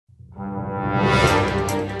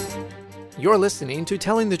You're listening to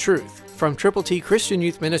Telling the Truth from Triple T Christian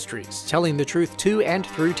Youth Ministries, telling the truth to and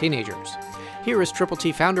through teenagers. Here is Triple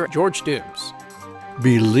T founder George Dooms.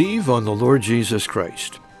 Believe on the Lord Jesus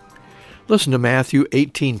Christ. Listen to Matthew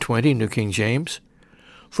 18:20, New King James.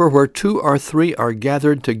 For where two or three are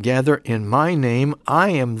gathered together in my name, I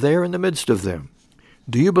am there in the midst of them.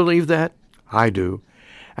 Do you believe that? I do.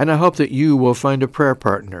 And I hope that you will find a prayer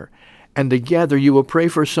partner, and together you will pray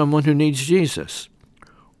for someone who needs Jesus.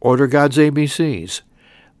 Order God's ABCs.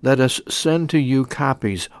 Let us send to you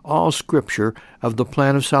copies, all Scripture, of the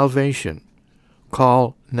plan of salvation.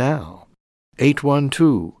 Call now.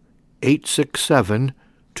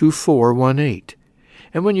 812-867-2418.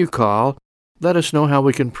 And when you call, let us know how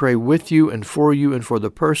we can pray with you and for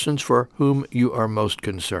the persons for whom you are most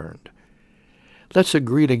concerned. Let's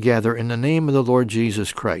agree together in the name of the Lord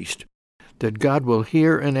Jesus Christ that God will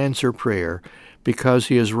hear and answer prayer because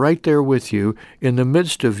He is right there with you, in the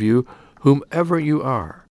midst of you, whomever you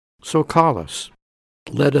are. So call us.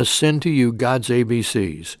 Let us send to you God's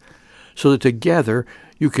ABCs, so that together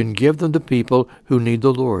you can give them to people who need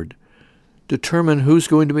the Lord. Determine who's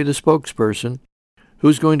going to be the spokesperson,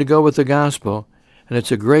 who's going to go with the gospel, and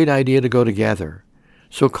it's a great idea to go together.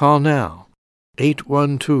 So call now,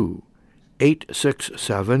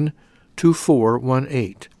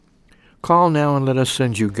 812-867-2418. Call now and let us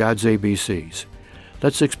send you God's ABCs.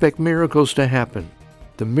 Let's expect miracles to happen.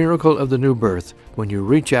 The miracle of the new birth when you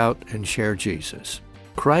reach out and share Jesus.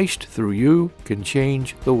 Christ, through you, can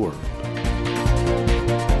change the world.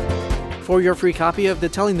 For your free copy of the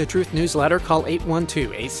Telling the Truth newsletter, call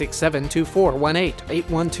 812-867-2418,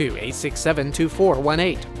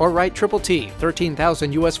 812-867-2418, or write Triple T,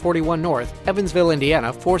 13,000 U.S. 41 North, Evansville,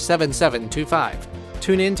 Indiana, 47725.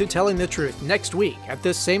 Tune in to Telling the Truth next week at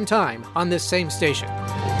this same time on this same station.